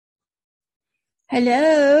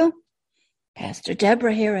Hello, Pastor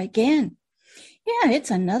Deborah here again. Yeah,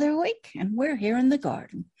 it's another week and we're here in the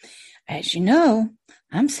garden. As you know,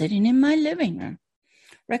 I'm sitting in my living room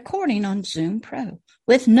recording on Zoom Pro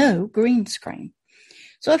with no green screen.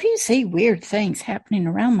 So if you see weird things happening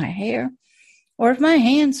around my hair, or if my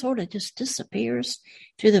hand sort of just disappears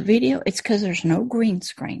to the video, it's because there's no green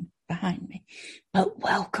screen behind me. But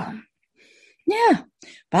welcome. Yeah,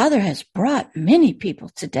 Father has brought many people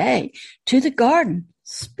today to the garden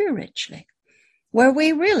spiritually, where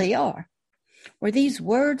we really are, where these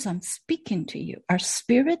words I'm speaking to you are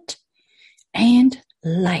spirit and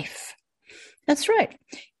life. That's right.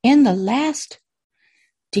 In the last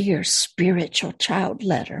Dear Spiritual Child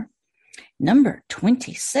letter, number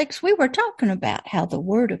 26, we were talking about how the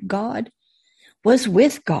Word of God was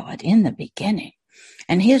with God in the beginning,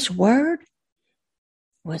 and His Word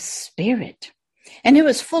was spirit, and it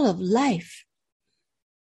was full of life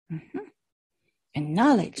and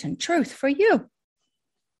knowledge and truth for you.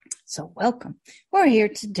 So welcome. We're here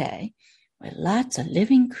today with lots of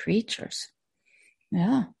living creatures.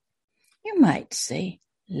 Yeah, you might see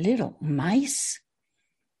little mice,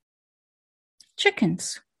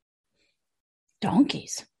 chickens,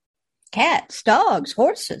 donkeys, cats, dogs,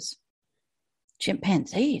 horses,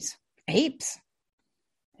 chimpanzees, apes.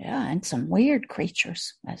 Yeah, and some weird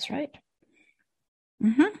creatures. That's right.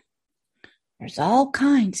 There's all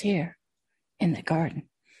kinds here in the garden.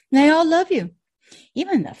 They all love you.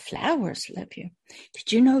 Even the flowers love you.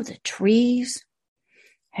 Did you know the trees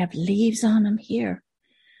have leaves on them here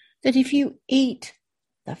that if you eat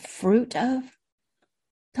the fruit of,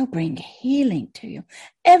 they'll bring healing to you?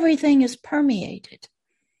 Everything is permeated,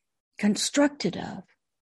 constructed of,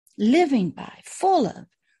 living by, full of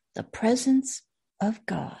the presence of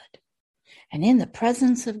God. And in the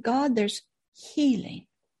presence of God, there's healing,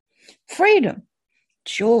 freedom,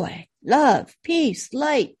 joy, love, peace,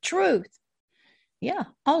 light, truth. Yeah,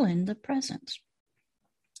 all in the presence.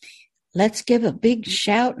 Let's give a big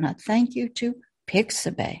shout and a thank you to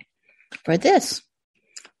Pixabay for this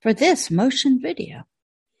motion video.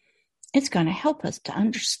 It's going to help us to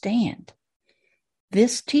understand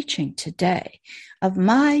this teaching today of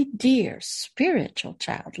my dear spiritual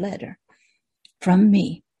child letter from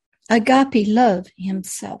me, Agape Love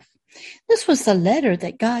himself. This was the letter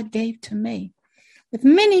that God gave to me with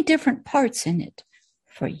many different parts in it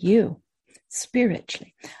for you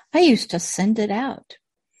spiritually. I used to send it out.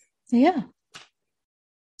 Yeah.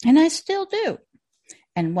 And I still do.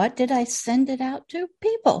 And what did I send it out to?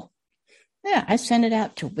 People. Yeah, I sent it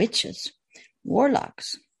out to witches,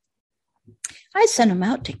 warlocks. I sent them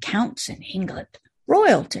out to counts in England,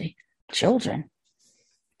 royalty, children,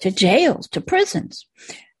 to jails, to prisons.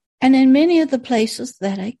 And in many of the places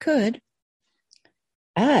that I could,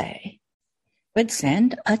 I would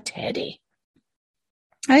send a teddy.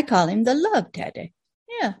 I call him the love teddy.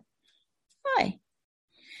 Yeah. Why?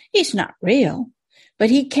 He's not real,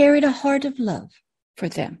 but he carried a heart of love for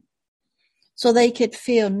them so they could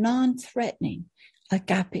feel non-threatening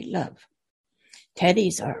agape love.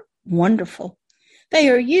 Teddies are wonderful. They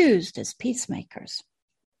are used as peacemakers,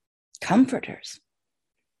 comforters,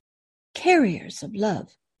 carriers of love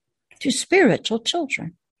to spiritual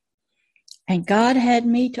children. And God had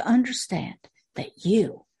me to understand that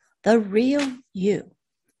you, the real you,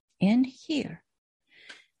 in here,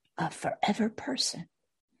 a forever person,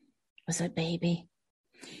 was a baby.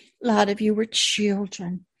 A lot of you were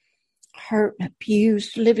children, hurt and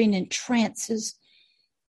abused, living in trances.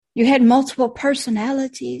 You had multiple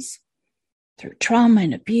personalities through trauma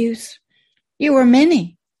and abuse. You were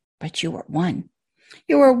many, but you were one.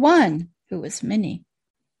 You were one who was many.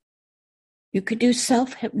 You could do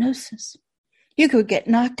self-hypnosis. You could get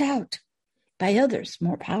knocked out by others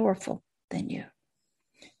more powerful than you.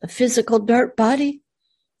 The physical dirt body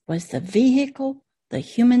was the vehicle, the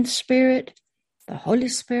human spirit, the Holy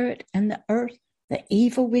Spirit, and the earth, the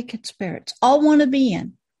evil, wicked spirits, all want to be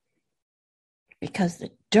in. Because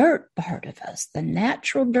the dirt part of us, the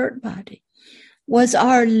natural dirt body, was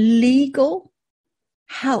our legal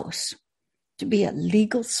house to be a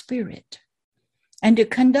legal spirit and to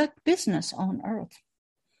conduct business on earth.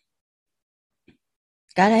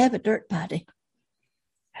 Got to have a dirt body.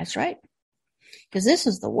 That's right. Because this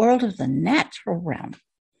is the world of the natural realm.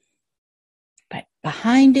 But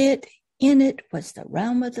behind it, in it, was the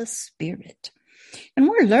realm of the spirit. And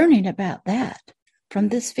we're learning about that from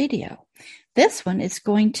this video. This one is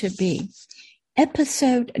going to be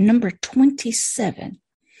episode number 27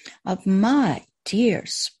 of my dear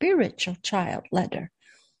spiritual child letter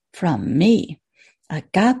from me,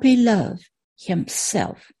 Agape Love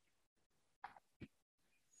himself.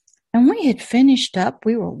 And we had finished up.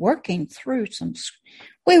 We were working through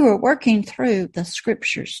the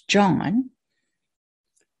scriptures, John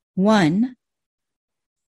 1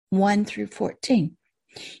 through 14.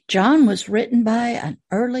 John was written by an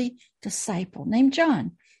early disciple named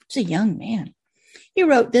John. He was a young man. He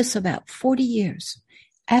wrote this about 40 years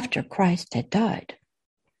after Christ had died.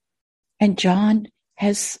 And John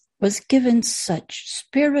was given such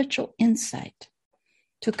spiritual insight.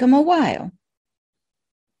 Took him a while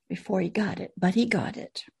before he got it, but he got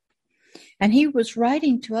it. And he was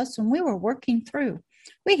writing to us, and we were working through.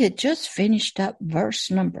 We had just finished up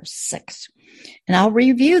verse number 6. And I'll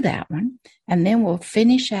review that one, and then we'll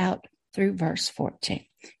finish out through verse 14.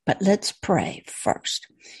 But let's pray first.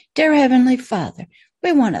 Dear Heavenly Father,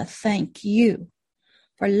 we want to thank you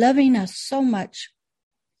for loving us so much,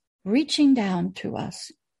 reaching down to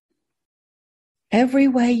us every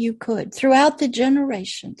way you could throughout the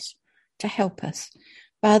generations to help us.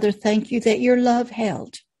 Father, thank you that your love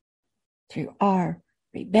held through our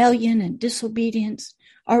rebellion and disobedience,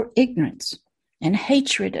 our ignorance and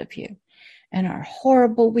hatred of you, and our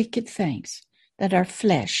horrible, wicked things that our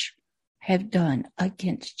flesh have done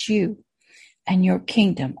against you and your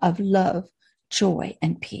kingdom of love, joy,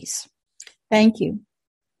 and peace. Thank you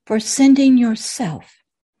for sending yourself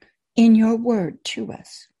in your word to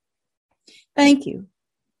us. Thank you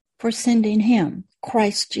for sending him,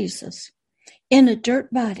 Christ Jesus, in a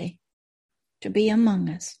dirt body to be among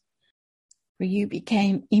us, where you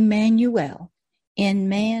became Emmanuel. In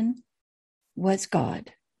man was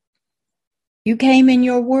God. You came in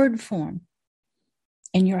your word form,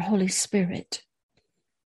 in your Holy Spirit,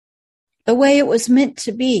 the way it was meant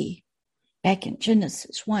to be back in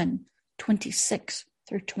Genesis 1:26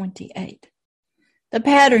 through 28. The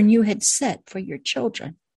pattern you had set for your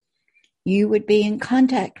children. You would be in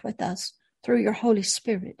contact with us through your Holy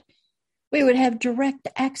Spirit. We would have direct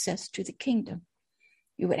access to the kingdom.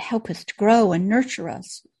 You would help us to grow and nurture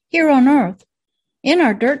us here on earth, in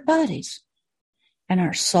our dirt bodies. And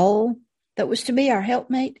our soul that was to be our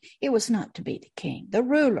helpmate, it was not to be the king, the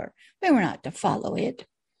ruler. We were not to follow it.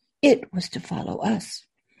 It was to follow us.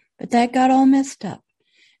 But that got all messed up.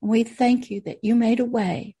 And we thank you that you made a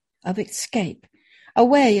way of escape, a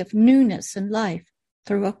way of newness and life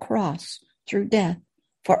through a cross, through death,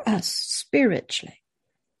 for us spiritually,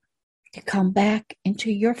 to come back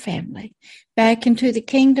into your family, back into the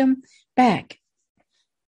kingdom, back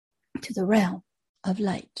to the realm of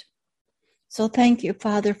light. So thank you,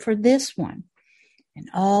 Father, for this one and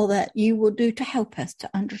all that you will do to help us to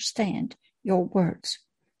understand your words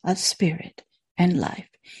of spirit and life.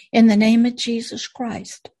 In the name of Jesus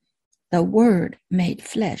Christ, the Word made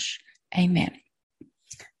flesh. Amen.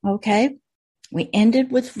 Okay, we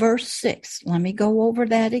ended with verse 6. Let me go over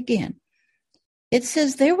that again. It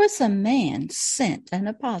says, there was a man sent, an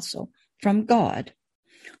apostle from God,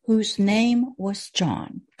 whose name was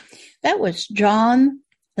John. That was John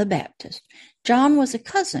the Baptist. John was a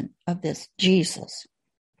cousin of this Jesus.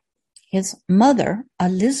 His mother,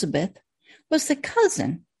 Elizabeth, was the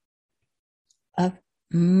cousin of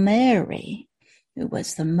Mary, who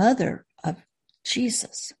was the mother of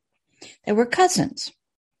Jesus. They were cousins.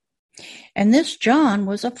 And this John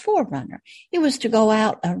was a forerunner. He was to go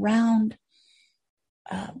out around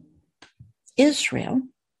Israel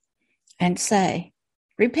and say,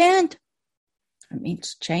 repent. It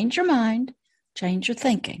means change your mind, change your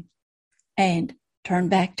thinking, and turn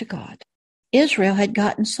back to God. Israel had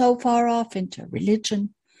gotten so far off into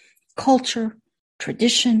religion, culture,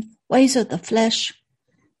 tradition, ways of the flesh,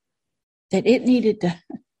 that it needed to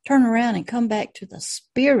turn around and come back to the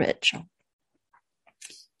spiritual.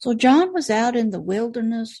 So John was out in the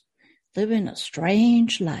wilderness, living a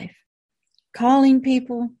strange life, calling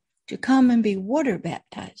people to come and be water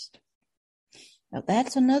baptized. Now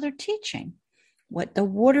that's another teaching. What the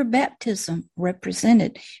water baptism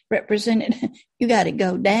represented you got to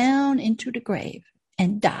go down into the grave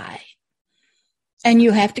and die. And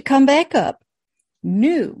you have to come back up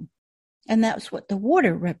new. And that's what the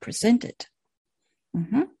water represented.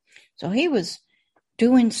 So he was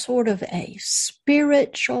doing sort of a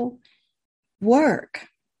spiritual work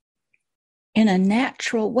in a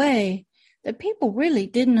natural way that people really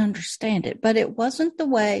didn't understand it. But it wasn't the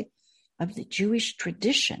way of the Jewish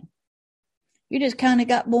tradition. You just kind of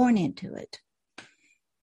got born into it.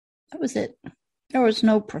 That was it. There was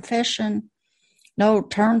no profession, no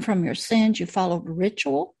turn from your sins. You followed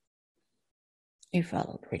ritual. You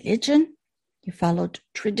followed religion. You followed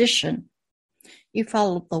tradition. You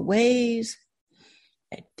followed the ways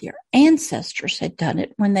that your ancestors had done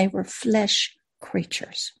it when they were flesh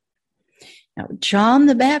creatures. Now, John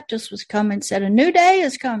the Baptist was coming and said, a new day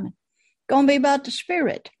is coming. going to be about the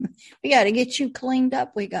Spirit. We got to get you cleaned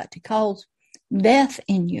up. We got to cause death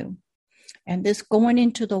in you. And this going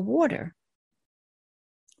into the water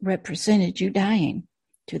represented you dying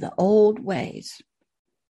to the old ways.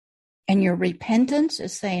 And your repentance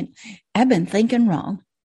is saying, I've been thinking wrong.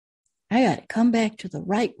 I got to come back to the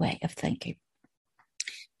right way of thinking.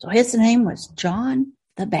 So his name was John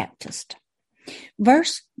the Baptist.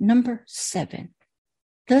 Verse number 7.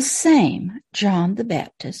 The same John the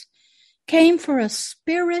Baptist came for a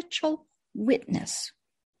spiritual witness,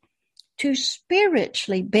 to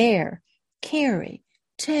spiritually bear, carry,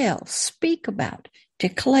 tell, speak about,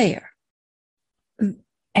 declare,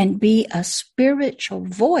 and be a spiritual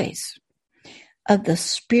voice of the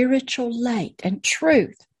spiritual light and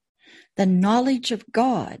truth, the knowledge of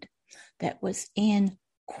God that was in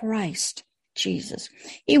Christ Jesus.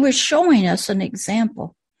 He was showing us an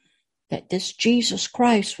example that this Jesus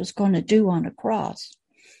Christ was going to do on a cross.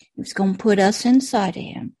 He was going to put us inside of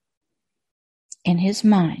him in his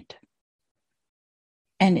mind.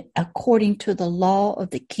 And according to the law of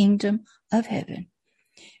the kingdom of heaven.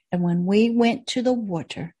 And when we went to the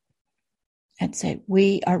water and said,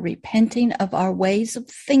 we are repenting of our ways of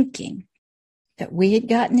thinking that we had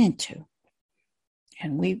gotten into,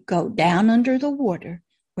 and we go down under the water,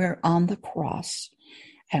 we're on the cross,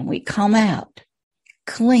 and we come out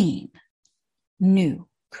clean, new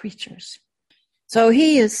creatures. So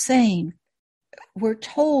he is saying, we're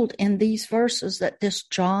told in these verses that this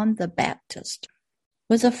John the Baptist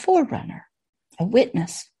was a forerunner, a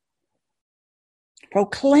witness,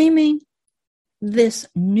 proclaiming this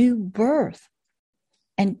new birth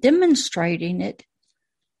and demonstrating it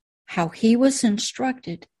how he was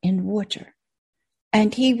instructed in water.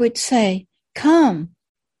 And he would say, come,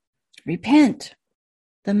 repent,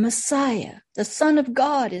 the Messiah, the Son of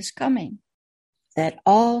God is coming, that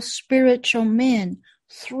all spiritual men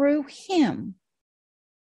through him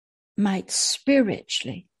might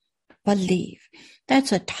spiritually believe.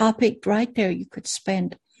 That's a topic right there you could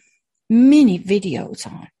spend many videos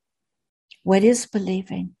on. What is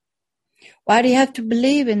believing? Why do you have to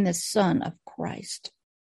believe in the Son of Christ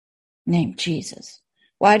named Jesus?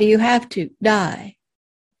 Why do you have to die?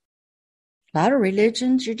 A lot of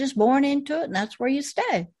religions, you're just born into it and that's where you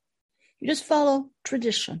stay. You just follow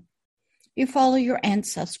tradition. You follow your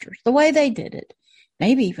ancestors, the way they did it.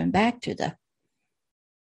 Maybe even back to the,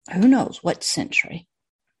 who knows what century.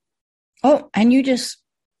 Oh, and you just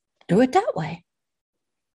do it that way.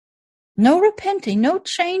 No repenting, no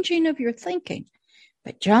changing of your thinking.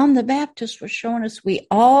 But John the Baptist was showing us we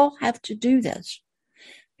all have to do this.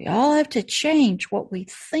 We all have to change what we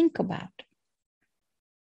think about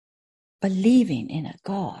believing in a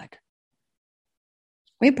God.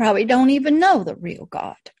 We probably don't even know the real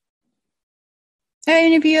God. Have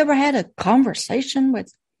any of you ever had a conversation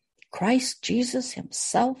with Christ Jesus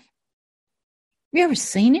himself? Have you ever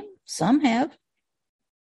seen him? Some have.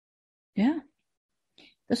 Yeah.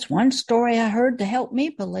 This one story I heard to help me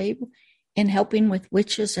believe in helping with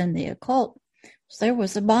witches and the occult. So there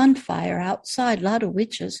was a bonfire outside. A lot of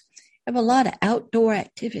witches have a lot of outdoor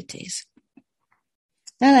activities.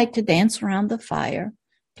 They like to dance around the fire,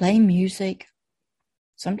 play music.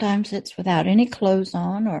 Sometimes it's without any clothes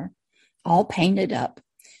on or all painted up.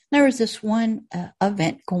 There was this one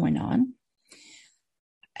event going on,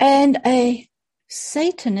 and a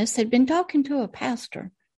Satanist had been talking to a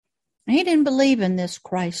pastor. He didn't believe in this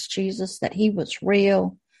Christ Jesus, that he was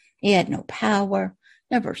real. He had no power,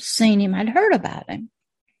 never seen him. I'd heard about him.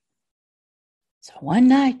 So one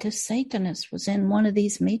night, this Satanist was in one of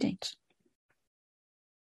these meetings.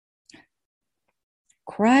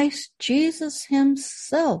 Christ Jesus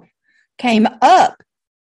himself came up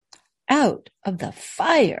out of the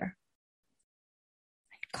fire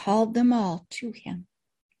and called them all to him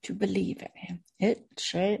to believe in him. It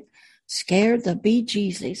scared the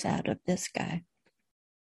bejesus out of this guy.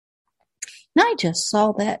 And I just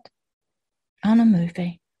saw that on a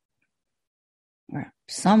movie where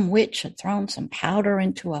some witch had thrown some powder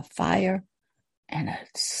into a fire and a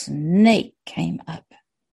snake came up.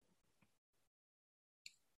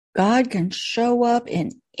 God can show up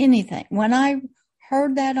in anything. When I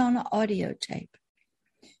heard that on an audio tape,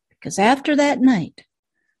 because after that night,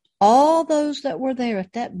 all those that were there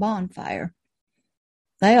at that bonfire,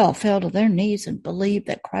 they all fell to their knees and believed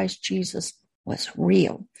that Christ Jesus was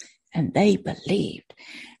real. And they believed.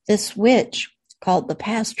 This witch called the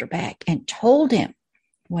pastor back and told him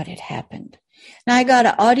what had happened. Now I got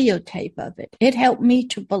an audio tape of it. It helped me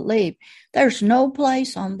to believe there's no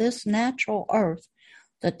place on this natural earth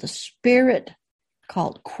that the Spirit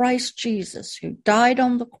called Christ Jesus, who died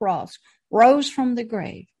on the cross, rose from the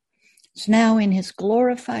grave, is now in his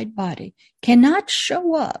glorified body, cannot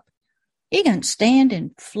show up. He can stand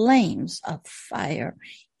in flames of fire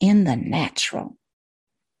in the natural.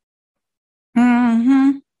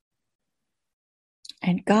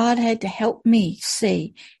 And God had to help me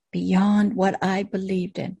see beyond what I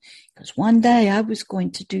believed in, because one day I was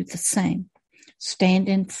going to do the same. Stand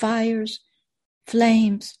in fires,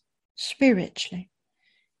 flames, spiritually,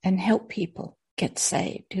 and help people get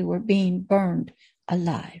saved who were being burned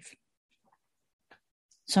alive.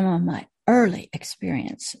 Some of my early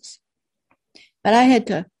experiences. But I had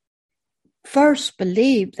to first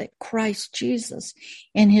believe that Christ Jesus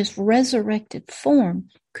in his resurrected form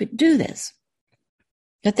could do this.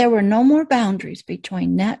 That there were no more boundaries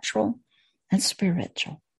between natural and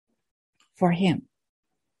spiritual for him.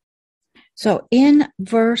 So in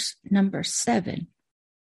verse number 7,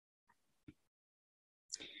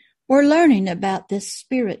 we're learning about this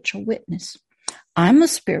spiritual witness. I'm a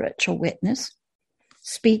spiritual witness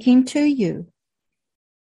speaking to you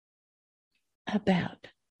about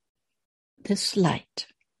this light.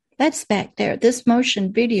 That's back there. This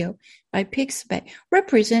motion video by Pixabay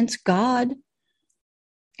represents God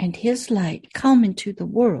and his light come into the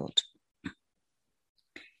world.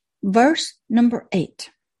 Verse number 8.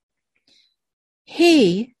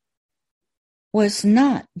 He was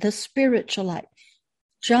not the spiritual light.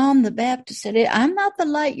 John the Baptist said, I'm not the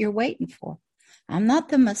light you're waiting for. I'm not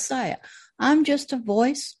the Messiah. I'm just a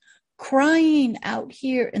voice crying out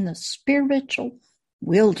here in the spiritual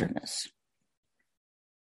wilderness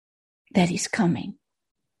that he's coming.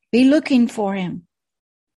 Be looking for him.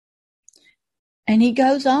 And he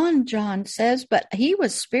goes on, John says, but he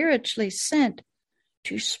was spiritually sent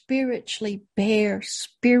to spiritually bear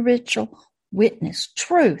spiritual witness,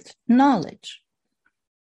 truth, knowledge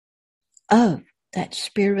of that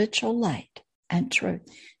spiritual light and truth.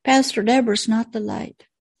 Pastor Deborah's not the light.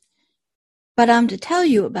 But I'm to tell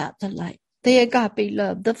you about the light, the agape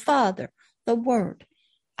love, the Father, the Word.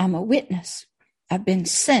 I'm a witness. I've been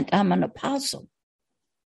sent. I'm an apostle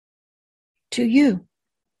to you.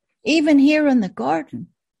 Even here in the garden,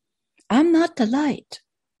 I'm not the light.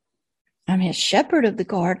 I'm his shepherd of the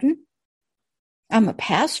garden. I'm a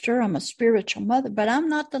pastor. I'm a spiritual mother, but I'm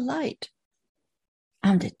not the light.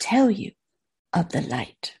 I'm to tell you of the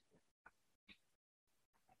light.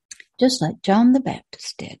 Just like John the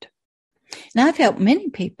Baptist did. And I've helped many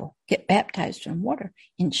people get baptized in water,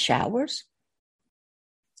 in showers,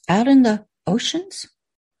 out in the oceans,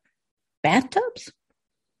 bathtubs.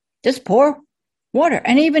 Just pour water.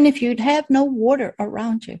 And even if you'd have no water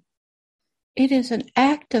around you, it is an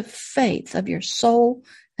act of faith of your soul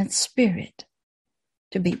and spirit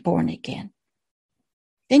to be born again.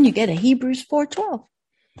 Then you get a Hebrews 4:12,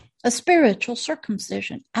 a spiritual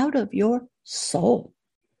circumcision out of your soul.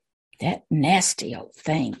 That nasty old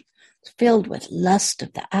thing. It's filled with lust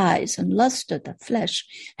of the eyes and lust of the flesh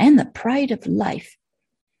and the pride of life.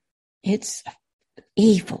 It's an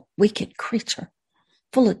evil, wicked creature,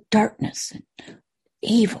 full of darkness and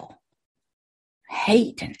evil,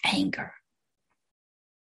 hate and anger,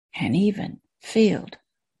 and even filled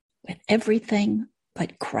with everything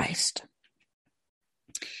but Christ.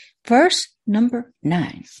 Verse number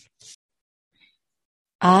 9.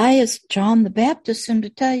 I, as John the Baptist, am to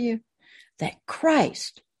tell you that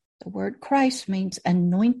Christ, the word Christ means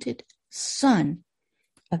anointed Son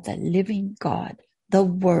of the living God, the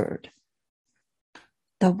Word.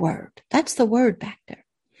 The Word. That's the Word back there.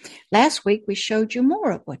 Last week we showed you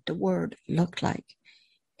more of what the Word looked like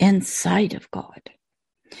inside of God.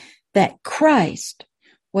 That Christ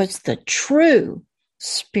was the true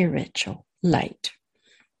spiritual light,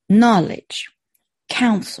 knowledge,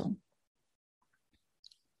 counsel,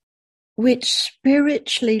 which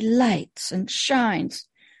spiritually lights and shines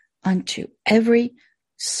unto every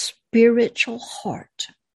spiritual heart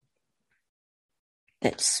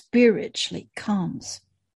that spiritually comes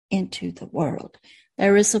into the world.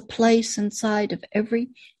 There is a place inside of every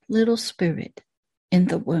little spirit in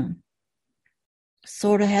the womb.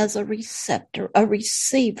 Sort of has a receptor, a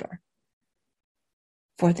receiver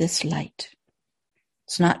for this light.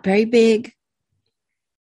 It's not very big,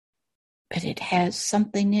 but it has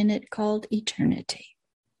something in it called eternity.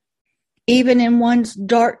 Even in one's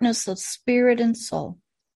darkness of spirit and soul,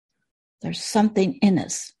 there's something in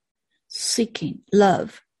us seeking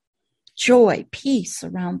love, joy, peace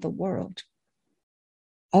around the world.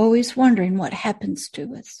 Always wondering what happens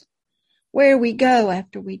to us, where we go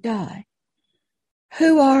after we die.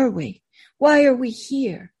 Who are we? Why are we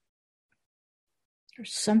here?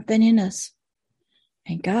 There's something in us,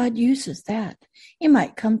 and God uses that. He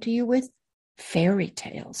might come to you with fairy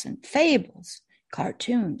tales and fables,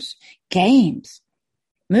 cartoons, games,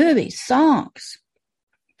 movies, songs,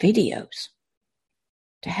 videos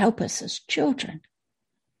to help us as children.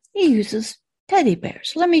 He uses teddy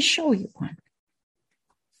bears. Let me show you one.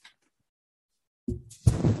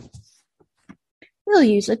 He'll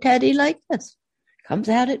use a teddy like this. Comes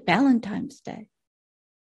out at Valentine's Day.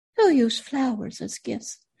 He'll use flowers as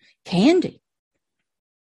gifts. Candy.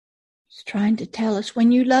 He's trying to tell us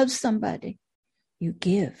when you love somebody, you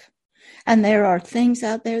give. And there are things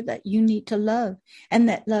out there that you need to love and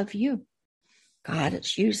that love you. God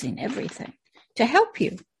is using everything to help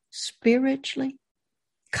you spiritually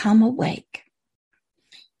come awake.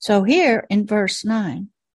 So here in verse 9,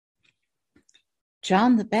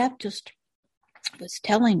 John the Baptist was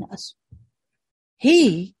telling us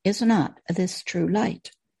he is not this true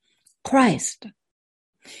light, Christ.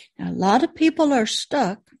 Now, a lot of people are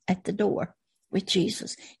stuck at the door with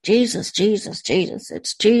Jesus. Jesus, Jesus, Jesus.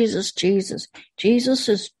 It's Jesus, Jesus. Jesus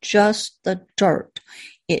is just the dirt.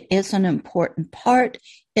 It is an important part.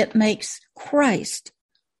 It makes Christ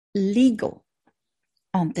legal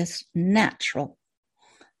on this natural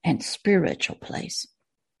and spiritual place.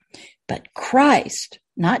 But Christ,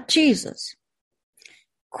 not Jesus,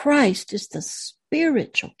 Christ is the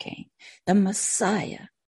spiritual King, the Messiah,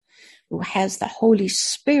 who has the Holy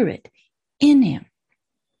Spirit in him.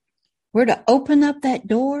 We're to open up that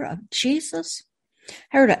door of Jesus.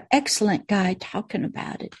 I heard an excellent guy talking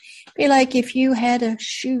about it. It'd be like if you had a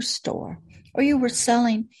shoe store or you were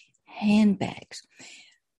selling handbags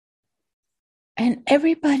and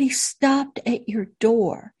everybody stopped at your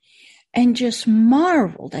door and just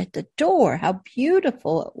marveled at the door, how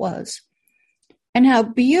beautiful it was and how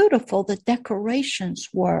beautiful the decorations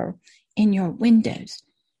were in your windows.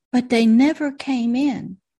 But they never came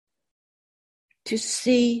in to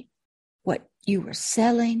see what you were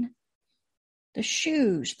selling, the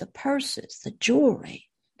shoes, the purses, the jewelry,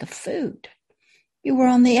 the food. You were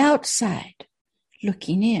on the outside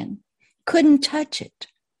looking in, couldn't touch it.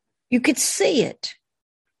 You could see it,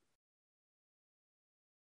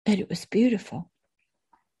 that it was beautiful,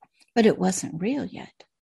 but it wasn't real yet.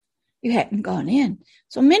 You hadn't gone in.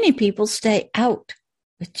 So many people stay out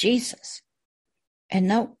with Jesus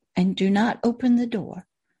and do not open the door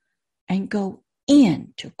and go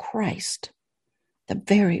into Christ, the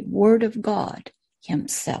very Word of God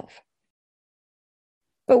himself.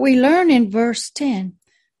 But we learn in verse 10,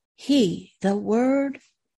 he, the Word,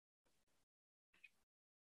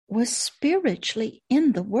 was spiritually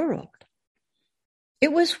in the world.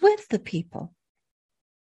 It was with the people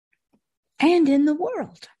and in the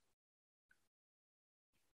world.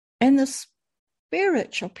 And the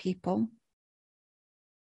spiritual people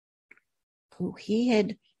who he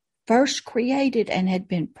had first created and had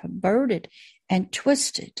been perverted and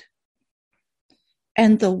twisted.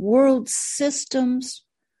 And the world systems,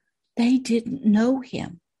 they didn't know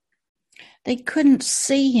him. They couldn't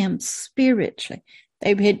see him spiritually.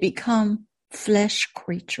 They had become flesh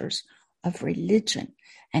creatures of religion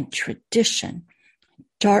and tradition,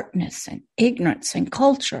 darkness and ignorance and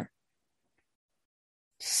culture.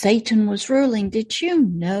 Satan was ruling. Did you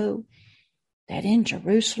know that in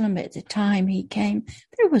Jerusalem at the time he came,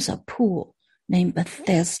 there was a pool named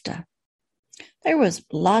Bethesda? There was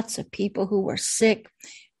lots of people who were sick,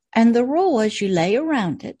 and the rule was you lay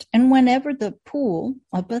around it, and whenever the pool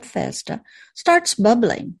of Bethesda starts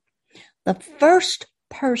bubbling, the first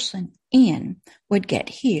person in would get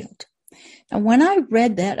healed. And when I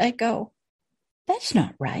read that, I go, that's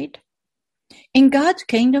not right. In God's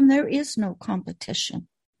kingdom, there is no competition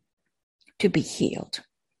to be healed.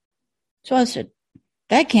 So I said,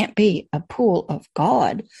 that can't be a pool of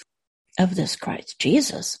God, of this Christ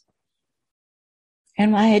Jesus.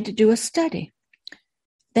 And I had to do a study.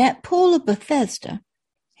 That pool of Bethesda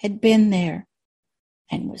had been there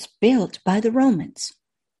and was built by the Romans.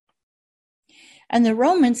 And the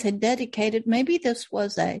Romans had dedicated, maybe this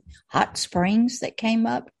was a hot springs that came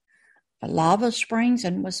up, a lava springs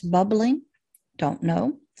and was bubbling, don't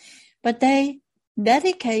know. But they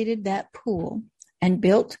dedicated that pool and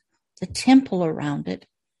built the temple around it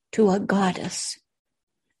to a goddess,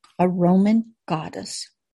 a Roman goddess.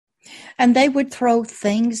 And they would throw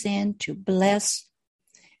things in to bless.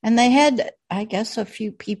 And they had, I guess, a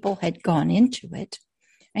few people had gone into it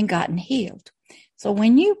and gotten healed. So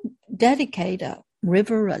when you dedicate a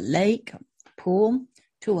river, a lake, a pool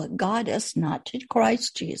to a goddess, not to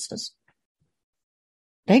Christ Jesus,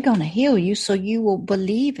 they're going to heal you so you will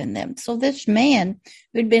believe in them. So this man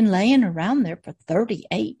who'd been laying around there for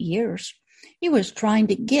 38 years, he was trying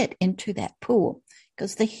to get into that pool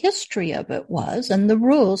because the history of it was, and the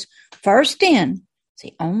rules, first in is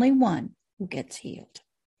the only one who gets healed.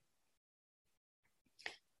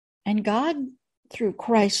 And God through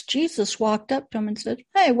Christ Jesus, walked up to him and said,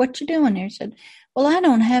 "Hey, what you doing here?" He said, "Well, I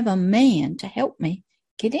don't have a man to help me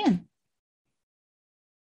get in.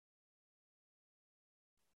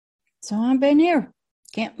 So I've been here.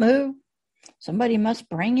 Can't move. Somebody must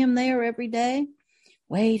bring him there every day.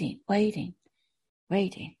 Waiting.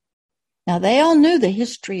 Now, they all knew the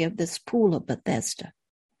history of this pool of Bethesda.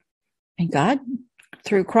 And God,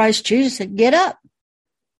 through Christ Jesus, said, "Get up.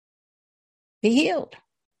 Be healed.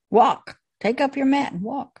 Walk. Take up your mat and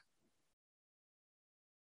walk."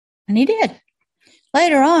 And he did.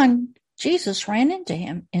 Later on, Jesus ran into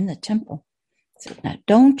him in the temple. He said, "Now,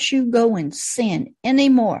 don't you go and sin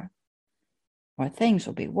anymore, or things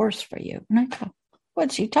will be worse for you." And I thought,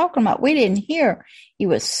 what's he talking about? We didn't hear he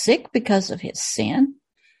was sick because of his sin.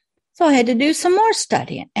 So I had to do some more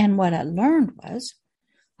studying. And what I learned was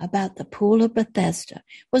about the pool of Bethesda.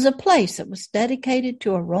 It was a place that was dedicated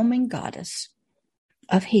to a Roman goddess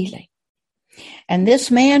of healing. And this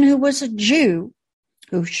man, who was a Jew,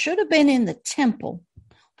 who should have been in the temple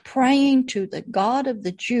praying to the God of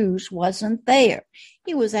the Jews, wasn't there.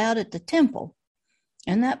 He was out at the temple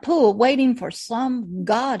in that pool waiting for some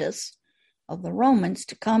goddess of the Romans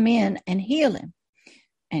to come in and heal him.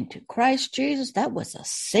 And to Christ Jesus, that was a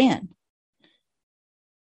sin.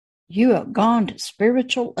 You have gone to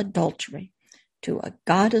spiritual adultery to a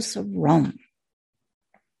goddess of Rome.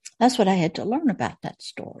 That's what I had to learn about that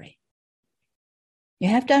story. You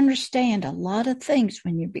have to understand a lot of things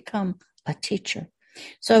when you become a teacher.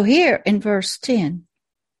 So here in verse 10,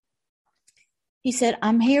 he said,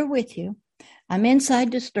 "I'm here with you. I'm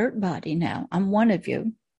inside this dirt body now. I'm one of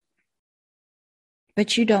you.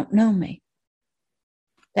 But you don't know me."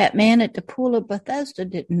 That man at the pool of Bethesda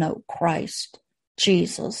didn't know Christ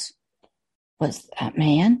Jesus was that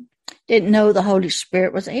man. Didn't know the Holy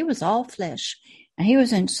Spirit was. He was all flesh. And he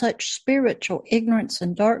was in such spiritual ignorance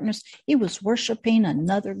and darkness. He was worshiping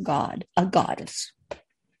another god, a goddess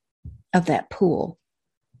of that pool.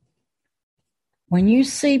 When you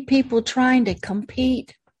see people trying to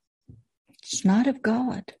compete, it's not of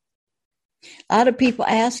God. A lot of people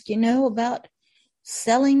ask, about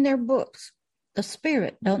selling their books. The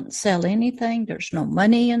Spirit don't sell anything. There's no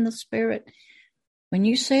money in the Spirit. When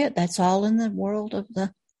you say it, that's all in the world of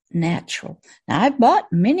the natural. Now, I've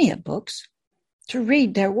bought many of books to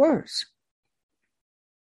read their words.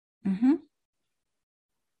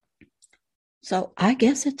 So I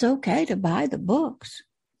guess it's okay to buy the books.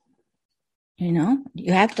 You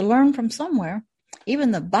have to learn from somewhere.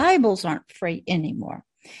 Even the Bibles aren't free anymore.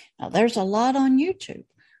 Now, there's a lot on YouTube.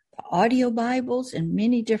 The audio Bibles in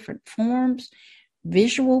many different forms,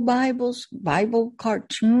 visual Bibles, Bible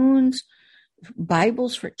cartoons,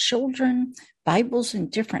 Bibles for children, Bibles in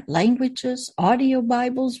different languages, audio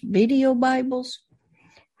Bibles, video Bibles.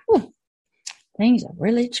 Whew, things have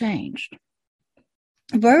really changed.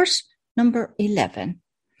 Verse number 11.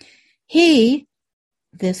 He,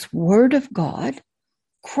 this Word of God,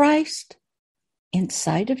 Christ,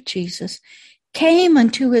 inside of Jesus, came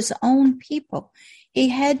unto his own people. He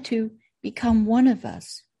had to become one of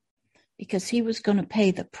us because he was going to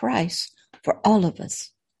pay the price for all of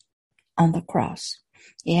us on the cross.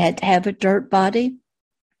 He had to have a dirt body.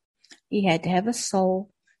 He had to have a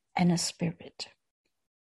soul and a spirit,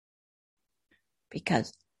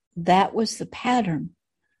 because that was the pattern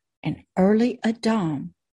in early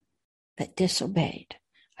Adam that disobeyed.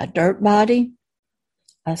 A dirt body,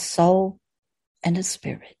 a soul, and a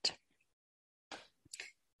spirit.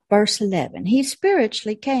 Verse 11, he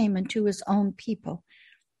spiritually came into his own people.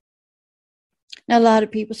 Now, a lot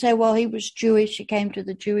of people say, well, he was Jewish. He came to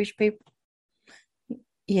the Jewish people.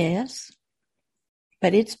 Yes,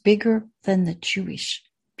 but it's bigger than the Jewish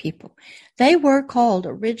people. They were called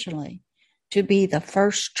originally to be the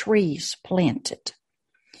first trees planted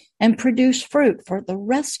and produce fruit for the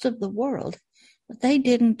rest of the world. But they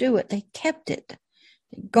didn't do it. They kept it.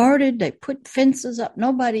 They guarded. They put fences up.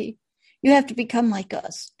 You have to become like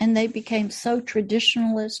us. And they became so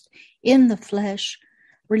traditionalist in the flesh.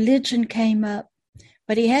 Religion came up.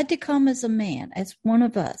 But he had to come as a man, as one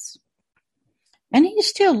of us. And he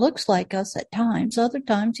still looks like us at times. Other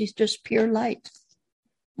times he's just pure light.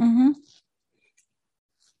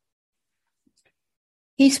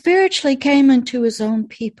 He spiritually came into his own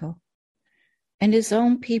people. And his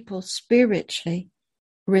own people spiritually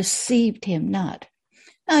received him not.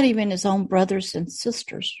 Not even his own brothers and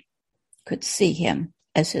sisters could see him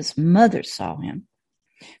as his mother saw him.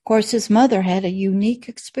 Of course, his mother had a unique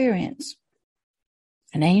experience.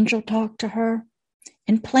 An angel talked to her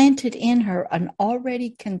and planted in her an already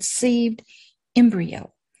conceived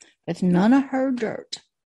embryo with none of her dirt.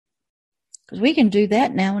 Because we can do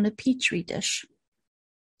that now in a petri dish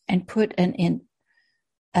and put an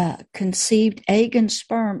conceived egg and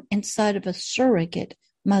sperm inside of a surrogate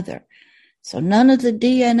mother. So none of the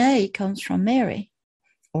DNA comes from Mary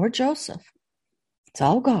or Joseph. It's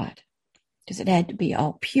all God, because it had to be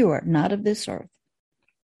all pure, not of this earth.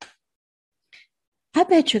 I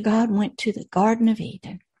bet you God went to the Garden of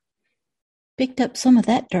Eden, picked up some of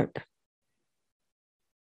that dirt.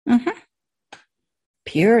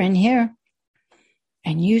 Pure in here,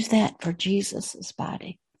 and used that for Jesus's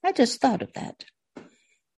body. I just thought of that.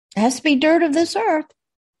 It has to be dirt of this earth,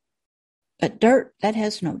 but dirt that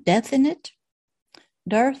has no death in it.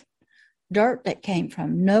 Dirt that came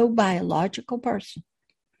from no biological person.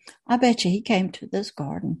 I bet you he came to this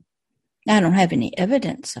garden. I don't have any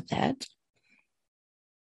evidence of that.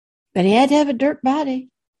 But he had to have a dirt body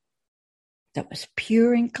that was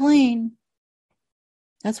pure and clean.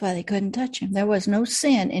 That's why they couldn't touch him. There was no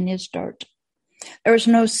sin in his dirt. There was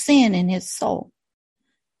no sin in his soul.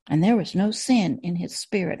 And there was no sin in his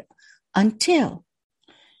spirit until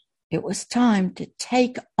it was time to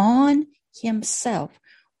take on himself,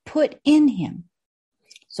 put in him,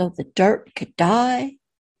 so the dirt could die,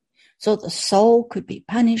 so the soul could be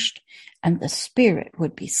punished, and the spirit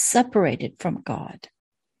would be separated from God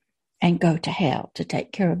and go to hell to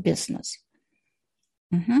take care of business.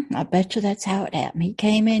 I bet you that's how it happened. He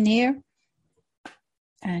came in here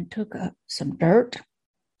and took up some dirt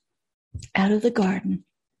out of the garden.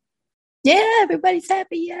 Yeah, everybody's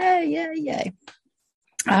happy. Yay.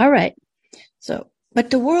 All right. So, but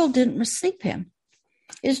the world didn't receive him.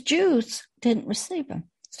 His Jews didn't receive him.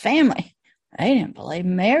 His family, they didn't believe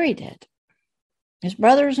him. Mary did. His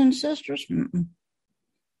brothers and sisters,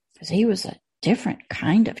 because he was a different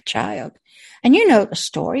kind of child. And you know the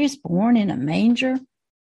story. He's born in a manger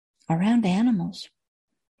around animals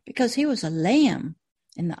because he was a lamb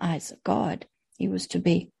in the eyes of God. He was to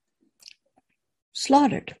be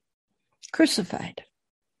slaughtered, crucified,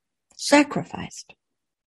 sacrificed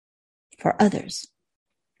for others.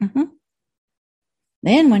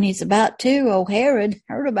 Then when he's about 2, old Herod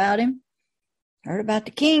heard about him, heard about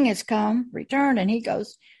the king has come, returned, and he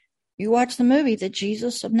goes, you watch the movie, the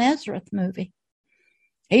Jesus of Nazareth movie.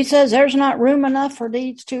 He says, there's not room enough for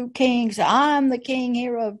these 2 kings. I'm the king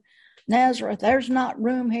here of Nazareth. There's not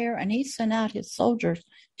room here. And he sent out his soldiers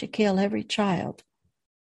to kill every child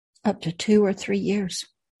up to 2 or 3 years.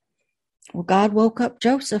 Well, God woke up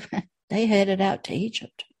Joseph. They headed out to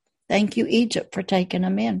Egypt. Thank you, Egypt, for taking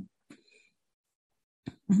them in.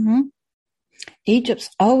 Egypt's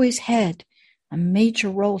always had a major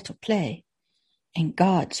role to play in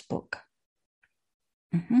God's book.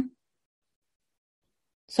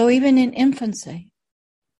 So even in infancy,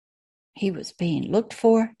 he was being looked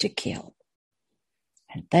for to kill.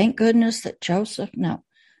 And thank goodness that Joseph,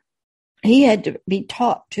 he had to be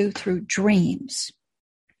taught to through dreams.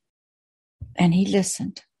 And he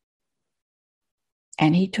listened.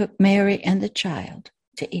 And he took Mary and the child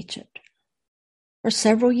to Egypt for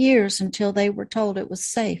several years until they were told it was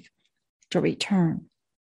safe to return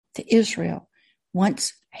to Israel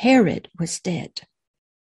once Herod was dead.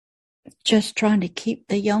 Just trying to keep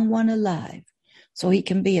the young one alive so he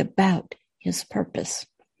can be about his purpose.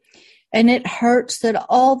 And it hurts that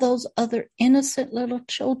all those other innocent little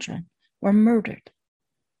children were murdered.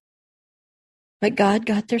 But God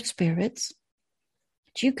got their spirits.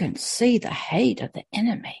 But you can see the hate of the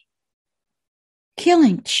enemy.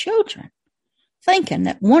 Killing children, thinking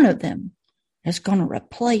that one of them is going to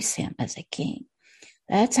replace him as a king.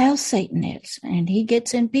 That's how Satan is. And he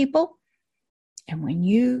gets in people. And when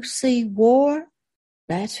you see war,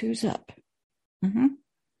 that's who's up.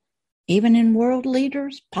 Even in world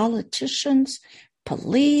leaders, politicians,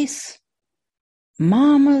 police,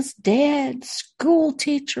 mamas, dads, school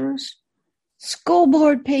teachers, school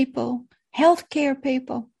board people, healthcare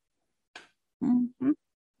people.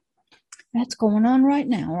 That's going on right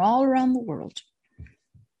now all around the world.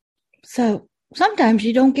 So sometimes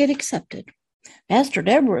you don't get accepted. Pastor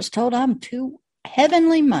Deborah is told I'm too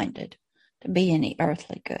heavenly minded to be any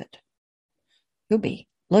earthly good. You'll be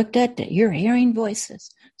looked at that you're hearing voices,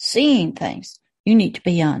 seeing things. You need to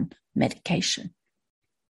be on medication.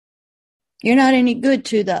 You're not any good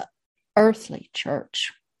to the earthly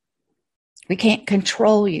church. We can't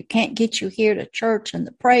control you, can't get you here to church and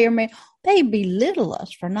the prayer meeting. They belittle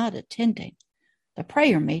us for not attending the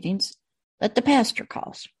prayer meetings that the pastor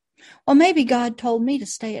calls. Well, maybe God told me to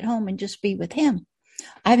stay at home and just be with him.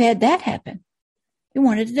 I've had that happen. He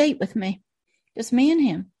wanted to date with me. Just me and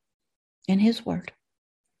him in his word.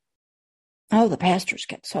 Oh, the pastors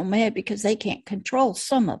get so mad because they can't control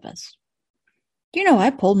some of us. You know, I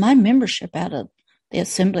pulled my membership out of the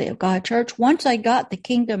Assembly of God Church once I got the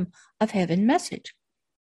Kingdom of Heaven message.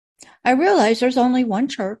 I realized there's only one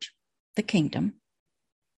church, the kingdom.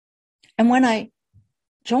 And when I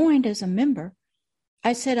joined as a member,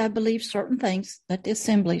 I said I believed certain things that the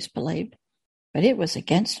assemblies believed, but it was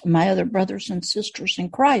against my other brothers and sisters in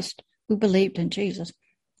Christ who believed in Jesus.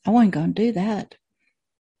 I wasn't going to do that.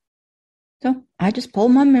 So I just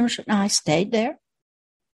pulled my membership and I stayed there.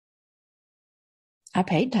 I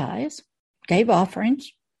paid tithes, gave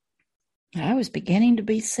offerings. I was beginning to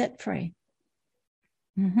be set free.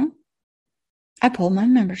 I pulled my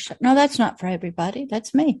membership. No, that's not for everybody.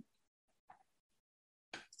 That's me.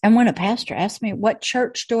 And when a pastor asked me, what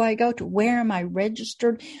church do I go to? Where am I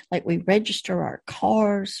registered? Like we register our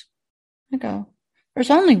cars. I go, there's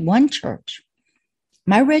only one church.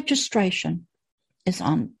 My registration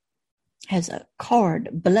has a card,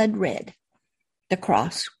 blood red, the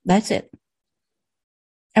cross. That's it.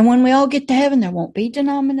 And when we all get to heaven, there won't be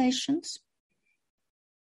denominations.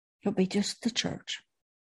 It'll be just the church,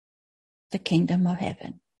 the kingdom of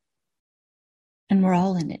heaven. And we're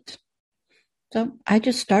all in it. So I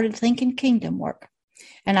just started thinking kingdom work.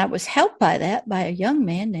 And I was helped by that by a young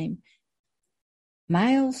man named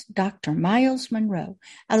Dr. Miles Monroe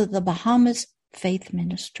out of the Bahamas Faith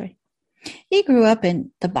Ministry. He grew up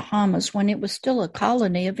in the Bahamas when it was still a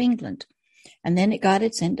colony of England, and then it got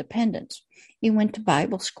its independence. He went to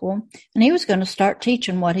Bible school, and he was going to start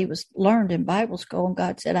teaching what he was learned in Bible school, and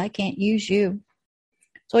God said, I can't use you.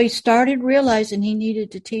 So he started realizing he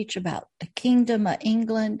needed to teach about the kingdom of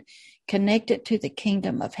England, connect it to the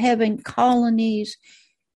kingdom of heaven, colonies.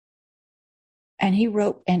 And he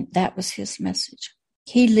wrote, and that was his message.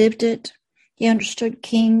 He lived it. He understood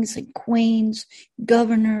kings and queens,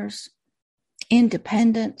 governors,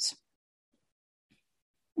 independence.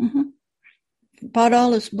 Bought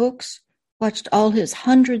all his books, watched all his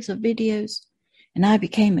hundreds of videos, and I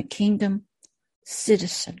became a kingdom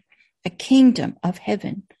citizen, a kingdom of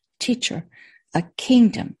heaven teacher, a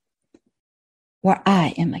kingdom where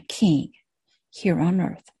I am a king here on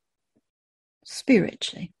earth,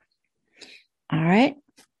 spiritually. All right.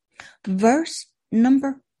 Verse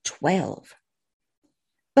number 12.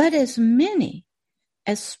 But as many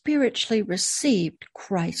as spiritually received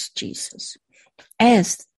Christ Jesus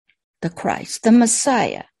as the Christ, the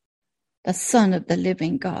Messiah, the Son of the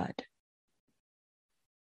living God,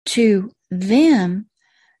 to them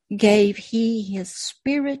gave he his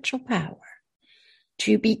spiritual power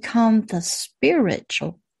to become the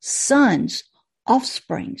spiritual sons,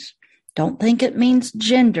 offsprings. Don't think it means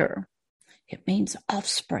gender. It means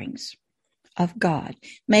offsprings of God,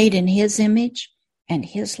 made in his image and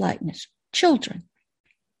his likeness, children.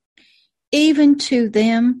 Even to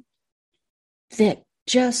them that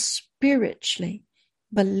just spiritually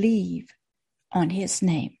believe on his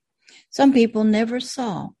name. Some people never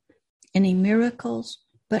saw any miracles,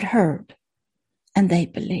 but heard, and they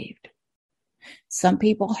believed. Some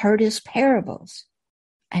people heard his parables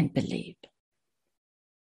and believed.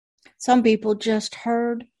 Some people just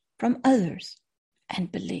heard from others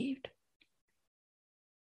and believed.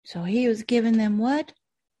 So he was giving them what?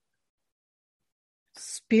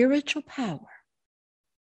 Spiritual power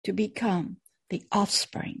to become the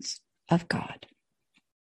offsprings of God.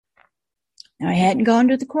 Now, he hadn't gone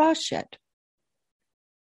to the cross yet.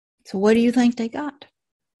 So what do you think they got?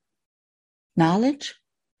 Knowledge?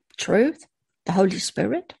 Truth? The Holy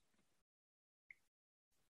Spirit?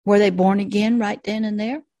 Were they born again right then and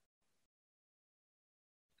there?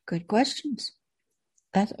 Good questions.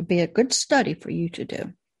 That would be a good study for you to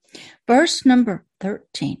do. Verse number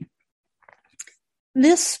 13.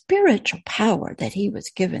 This spiritual power that he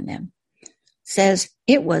was giving them says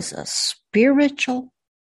it was a spiritual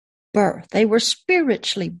birth. They were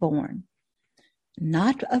spiritually born,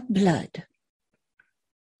 not of blood,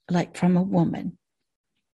 like from a woman,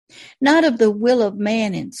 not of the will of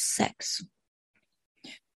man in sex,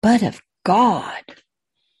 but of God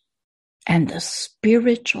and the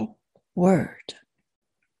spiritual word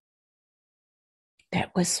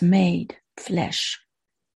that was made flesh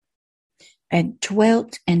and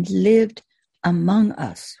dwelt and lived among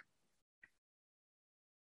us.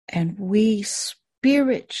 And we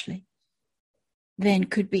spiritually then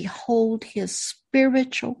could behold his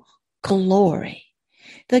spiritual glory,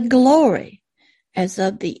 the glory as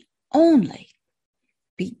of the only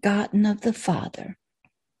begotten of the Father.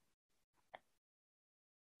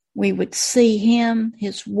 We would see him,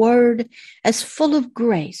 his word, as full of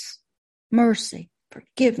grace, mercy,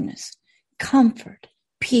 forgiveness, comfort,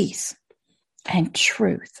 peace, and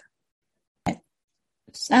truth. It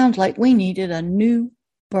sounds like we needed a new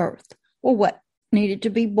birth. Well, what needed to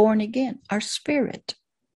be born again? Our spirit,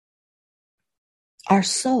 our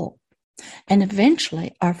soul. And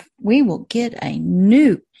eventually we will get a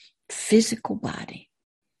new physical body,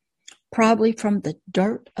 probably from the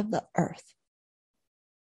dirt of the earth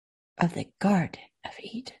of the Garden of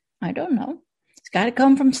Eden. I don't know. It's got to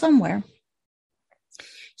come from somewhere. He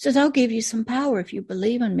says, I'll give you some power if you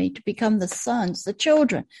believe in me to become the sons, the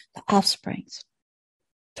children, the offsprings,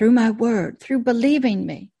 through my word, through believing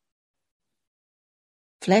me.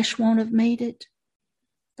 Flesh won't have made it.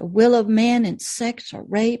 The will of man in sex or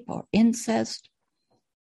rape or incest,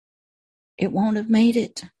 it won't have made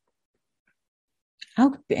it.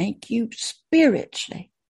 I'll make you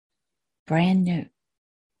spiritually brand new.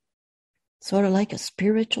 Sort of like a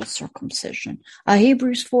spiritual circumcision.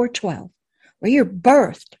 Hebrews 4:12, where you're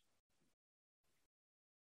birthed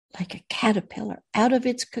like a caterpillar out of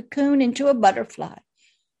its cocoon into a butterfly.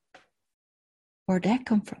 Where'd that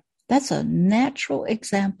come from? That's a natural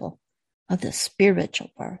example of the spiritual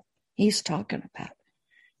birth he's talking about.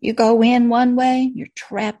 You go in one way, you're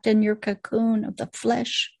trapped in your cocoon of the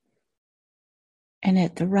flesh. And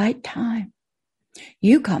at the right time,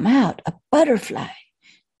 you come out a butterfly,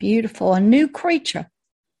 beautiful, a new creature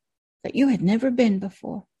that you had never been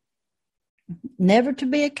before. Never to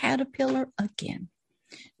be a caterpillar again.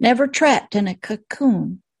 Never trapped in a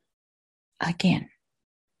cocoon again.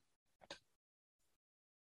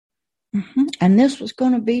 And this was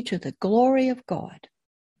going to be to the glory of God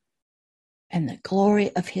and the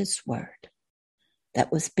glory of his word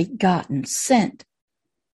that was begotten, sent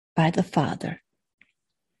by the Father.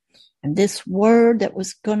 And this word that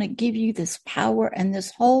was going to give you this power and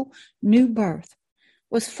this whole new birth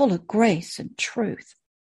was full of grace and truth.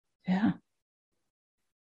 Yeah.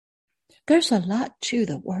 There's a lot to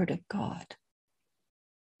the word of God.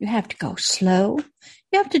 You have to go slow.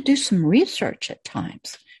 You have to do some research at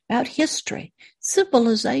times about history,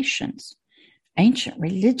 civilizations, ancient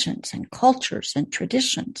religions and cultures and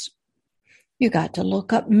traditions. You got to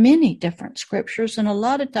look up many different scriptures, and a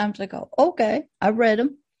lot of times I go, okay, I read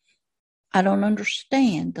them. I don't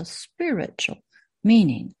understand the spiritual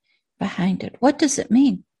meaning behind it. What does it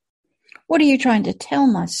mean? What are you trying to tell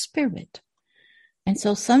my spirit? And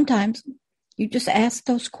so sometimes you just ask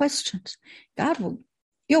those questions.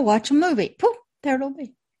 You'll watch a movie. Poof, there it'll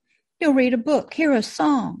be. You'll read a book, hear a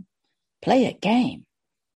song, play a game.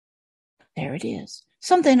 There it is.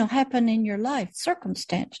 Something will happen in your life,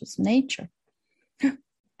 circumstances, nature,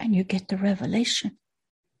 and you get the revelation.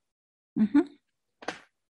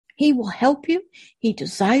 He will help you. He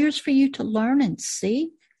desires for you to learn and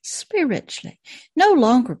see spiritually. No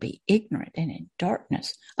longer be ignorant and in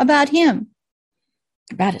darkness about him,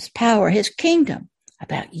 about his power, his kingdom,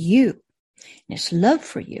 about you, and his love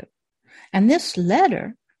for you. And this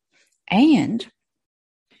letter, and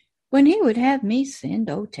when he would have me send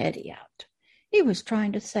old Teddy out, he was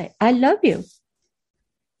trying to say, I love you.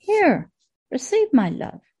 Here, receive my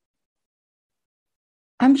love.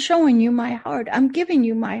 I'm showing you my heart. I'm giving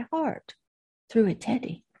you my heart through a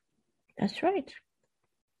Teddy. That's right.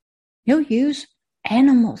 He'll use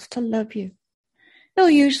animals to love you.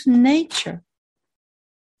 He'll use nature.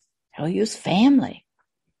 He'll use family.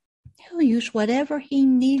 He'll use whatever he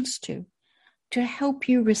needs to help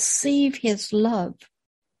you receive his love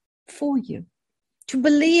for you, to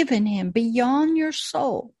believe in him beyond your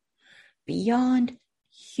soul, beyond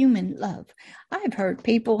human love. I've heard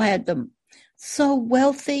people had them so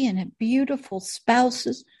wealthy and have beautiful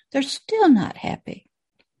spouses, they're still not happy.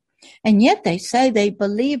 And yet they say they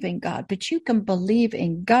believe in God, but you can believe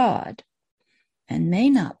in God and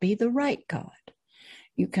may not be the right God.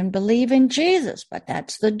 You can believe in Jesus, but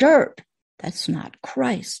that's the dirt. That's not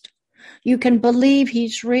Christ. You can believe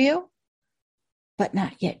he's real, but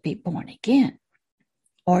not yet be born again.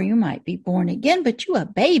 Or you might be born again, but you a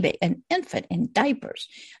baby, an infant in diapers,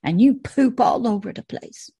 and you poop all over the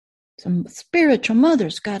place. Some spiritual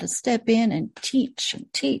mother's got to step in and teach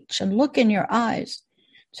and look in your eyes.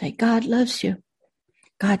 Say, God loves you.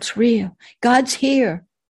 God's real. God's here.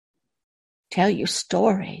 Tell you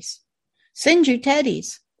stories. Send you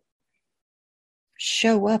teddies.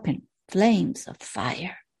 Show up in flames of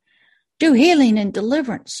fire. Do healing and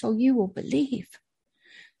deliverance so you will believe.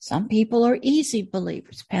 Some people are easy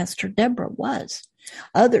believers. Pastor Deborah was.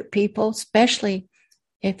 Other people, especially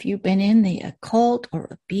if you've been in the occult or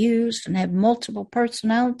abused and have multiple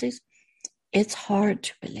personalities, it's hard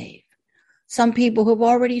to believe. Some people who've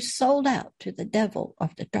already sold out to the devil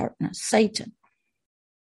of the darkness, Satan,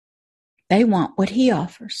 they want what he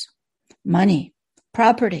offers: money,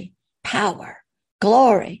 property, power,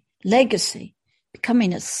 glory, legacy,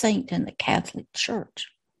 becoming a saint in the Catholic Church.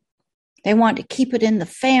 They want to keep it in the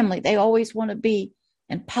family. They always want to be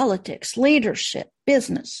in politics, leadership,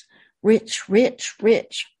 business, rich, rich,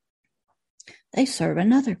 rich. They serve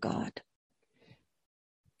another God.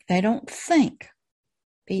 They don't think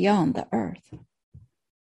beyond the earth.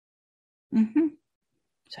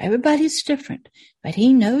 So everybody's different, but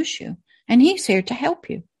he knows you, and he's here to help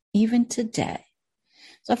you even today.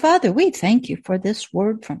 So, Father, we thank you for this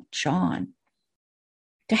word from John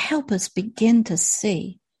to help us begin to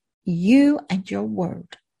see you and your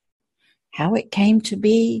word, how it came to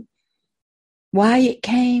be, why it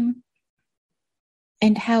came,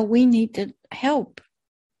 and how we need to help,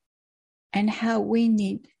 and how we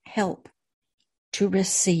need help to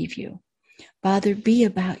receive you. Father, be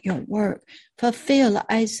about your work. Fulfill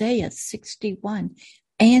Isaiah 61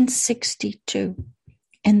 and 62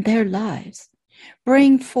 in their lives.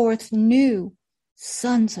 Bring forth new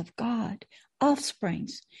sons of God,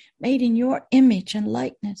 offsprings made in your image and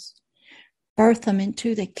likeness. Birth them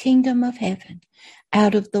into the kingdom of heaven,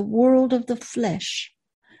 out of the world of the flesh,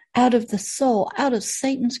 out of the soul, out of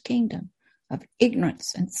Satan's kingdom of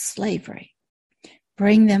ignorance and slavery.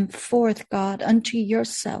 Bring them forth, God, unto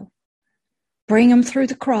yourself. Bring them through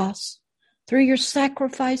the cross, through your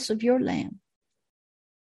sacrifice of your Lamb.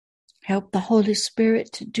 Help the Holy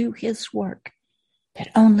Spirit to do his work that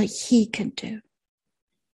only he can do.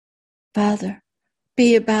 Father,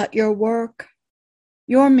 be about your work,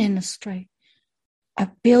 your ministry of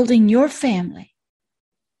building your family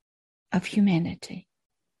of humanity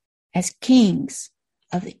as kings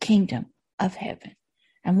of the kingdom of heaven.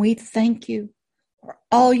 And we thank you for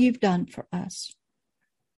all you've done for us,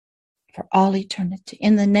 for all eternity.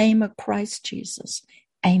 In the name of Christ Jesus,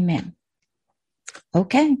 amen.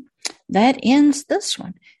 Okay, that ends this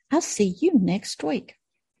one. I'll see you next week.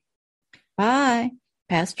 Bye.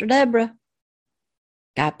 Pastor Deborah.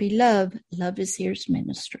 God be love. Love is Here's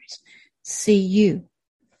Ministries. See you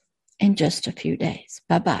in just a few days.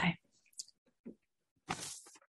 Bye-bye.